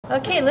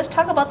Okay, let's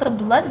talk about the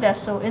blood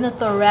vessel in the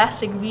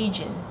thoracic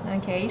region.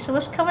 Okay, so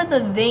let's cover the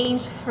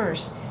veins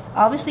first.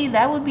 Obviously,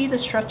 that would be the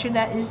structure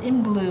that is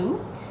in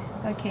blue.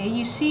 Okay,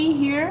 you see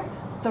here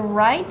the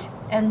right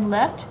and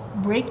left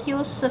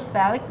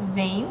brachiocephalic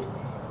vein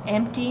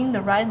emptying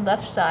the right and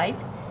left side.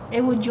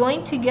 It will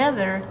join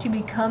together to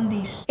become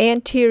the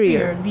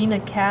anterior vena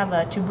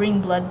cava to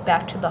bring blood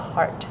back to the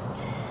heart.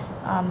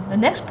 The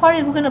next part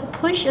is we're going to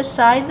push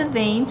aside the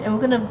veins and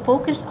we're going to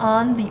focus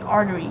on the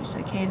arteries.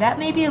 Okay, that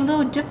may be a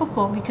little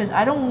difficult because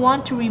I don't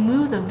want to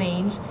remove the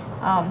veins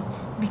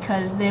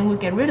because then we'll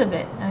get rid of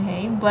it.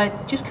 Okay,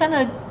 but just kind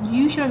of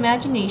use your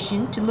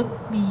imagination to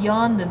look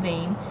beyond the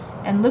vein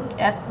and look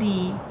at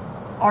the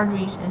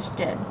arteries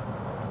instead.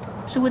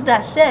 So with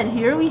that said,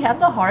 here we have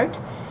the heart.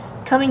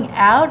 Coming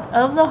out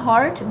of the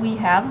heart, we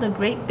have the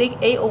great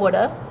big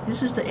aorta.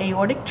 This is the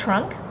aortic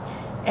trunk.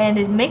 And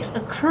it makes a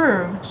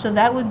curve, so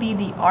that would be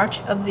the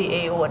arch of the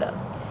aorta.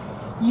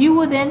 You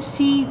will then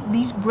see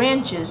these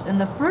branches,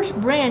 and the first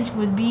branch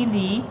would be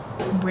the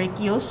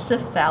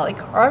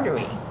brachiocephalic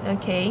artery.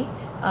 Okay,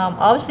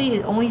 obviously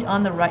it's only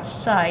on the right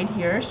side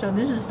here, so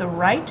this is the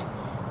right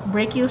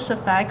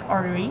brachiocephalic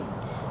artery.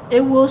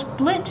 It will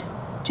split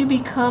to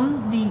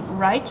become the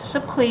right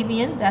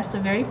subclavian. That's the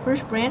very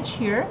first branch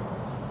here.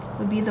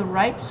 Would be the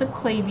right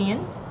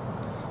subclavian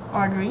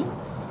artery.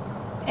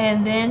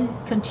 And then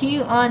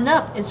continue on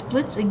up, it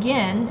splits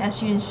again,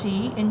 as you can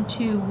see,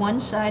 into one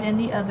side and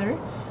the other.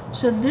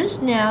 So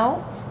this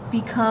now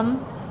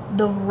become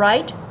the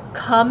right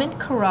common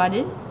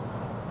carotid,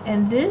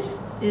 and this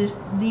is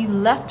the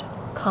left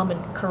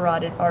common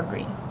carotid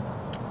artery.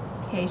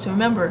 Okay, so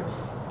remember,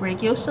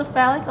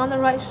 brachiocephalic on the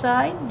right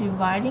side,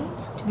 dividing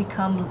to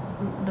become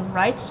the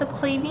right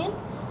subclavian,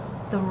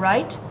 the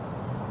right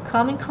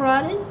common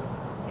carotid,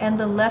 and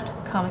the left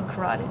common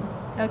carotid.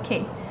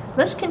 Okay.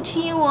 Let's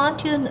continue on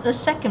to the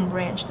second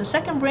branch. The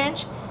second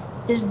branch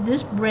is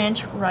this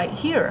branch right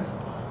here.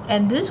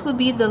 And this would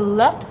be the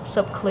left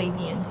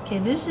subclavian. Okay,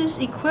 this is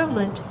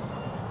equivalent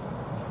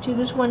to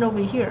this one over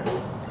here.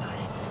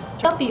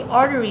 About the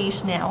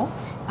arteries now.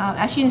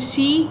 As you can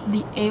see,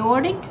 the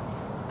aortic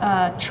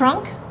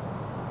trunk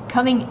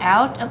coming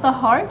out of the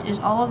heart is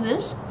all of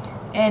this.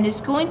 And it's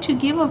going to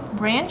give a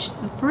branch.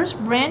 The first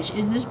branch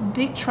is this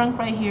big trunk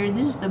right here.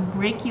 This is the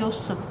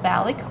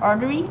brachiocephalic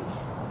artery.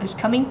 Is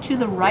coming to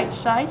the right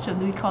side, so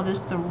we call this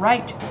the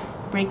right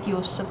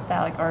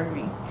brachiocephalic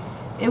artery.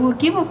 It will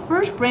give a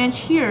first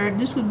branch here.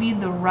 This would be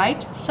the right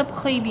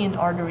subclavian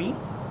artery,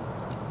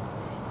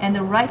 and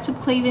the right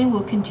subclavian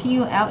will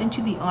continue out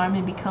into the arm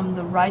and become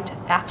the right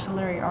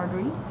axillary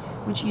artery,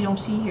 which you don't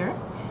see here.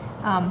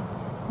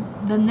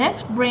 The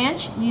next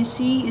branch you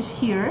see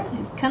is here.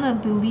 It's kind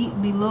of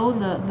below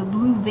the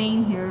blue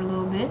vein here a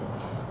little bit,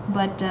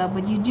 but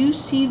you do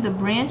see the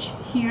branch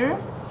here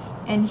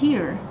and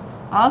here.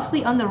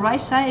 Obviously, on the right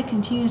side, it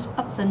continues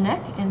up the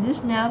neck, and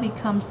this now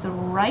becomes the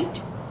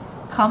right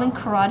common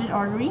carotid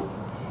artery.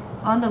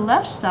 On the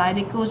left side,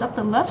 it goes up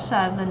the left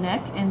side of the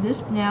neck, and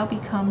this now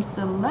becomes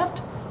the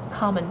left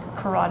common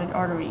carotid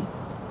artery.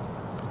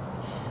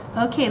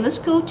 Okay, let's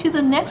go to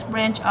the next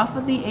branch off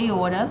of the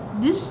aorta.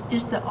 This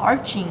is the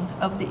arching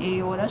of the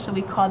aorta, so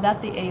we call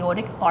that the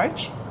aortic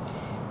arch.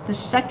 The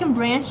second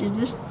branch is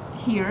this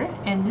here,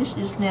 and this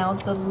is now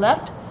the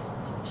left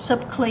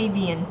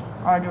subclavian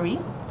artery.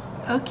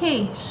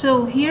 Okay,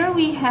 so here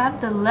we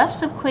have the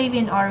left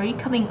subclavian artery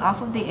coming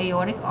off of the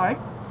aortic arch.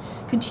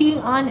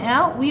 Continuing on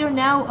out, we are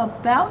now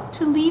about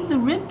to leave the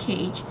rib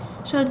cage.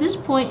 So at this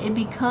point, it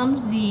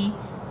becomes the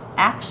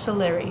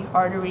axillary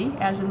artery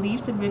as it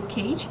leaves the rib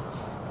cage.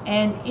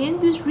 And in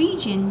this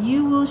region,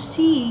 you will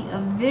see a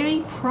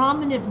very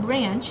prominent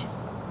branch.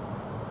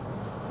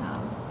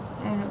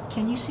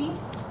 Can you see?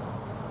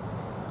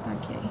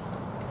 Okay.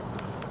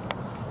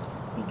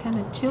 We kind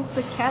of tilt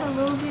the cat a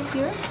little bit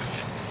here.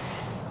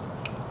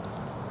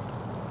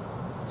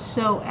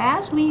 So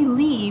as we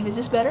leave, is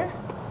this better?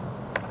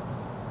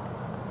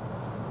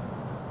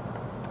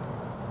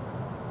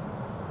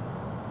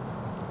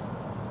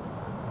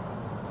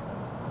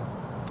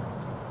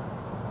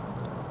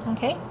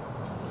 Okay.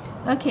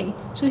 Okay,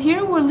 so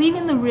here we're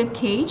leaving the rib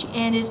cage,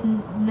 and it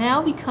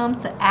now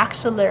becomes the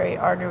axillary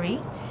artery.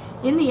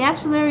 In the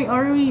axillary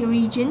artery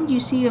region, you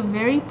see a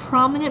very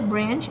prominent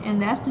branch,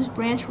 and that's this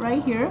branch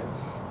right here.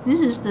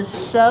 This is the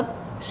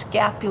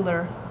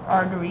subscapular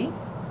artery.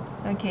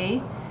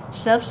 Okay.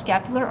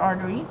 Subscapular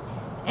artery,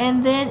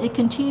 and then it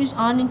continues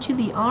on into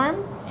the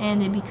arm,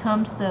 and it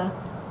becomes the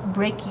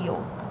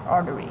brachial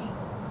artery.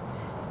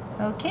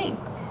 Okay,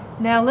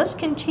 now let's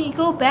continue,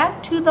 go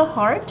back to the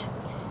heart.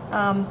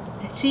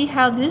 See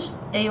how this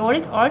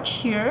aortic arch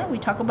here, we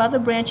talk about the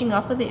branching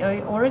off of the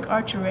aortic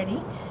arch already,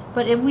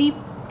 but if we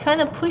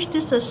kind of push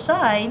this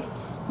aside,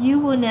 you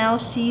will now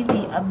see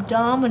the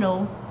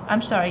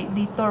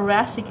the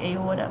thoracic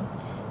aorta.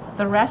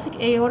 Thoracic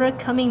aorta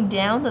coming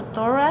down the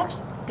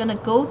thorax, gonna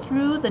go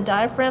through the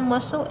diaphragm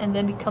muscle and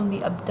then become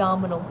the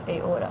abdominal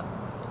aorta.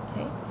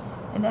 Okay,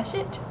 and that's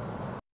it.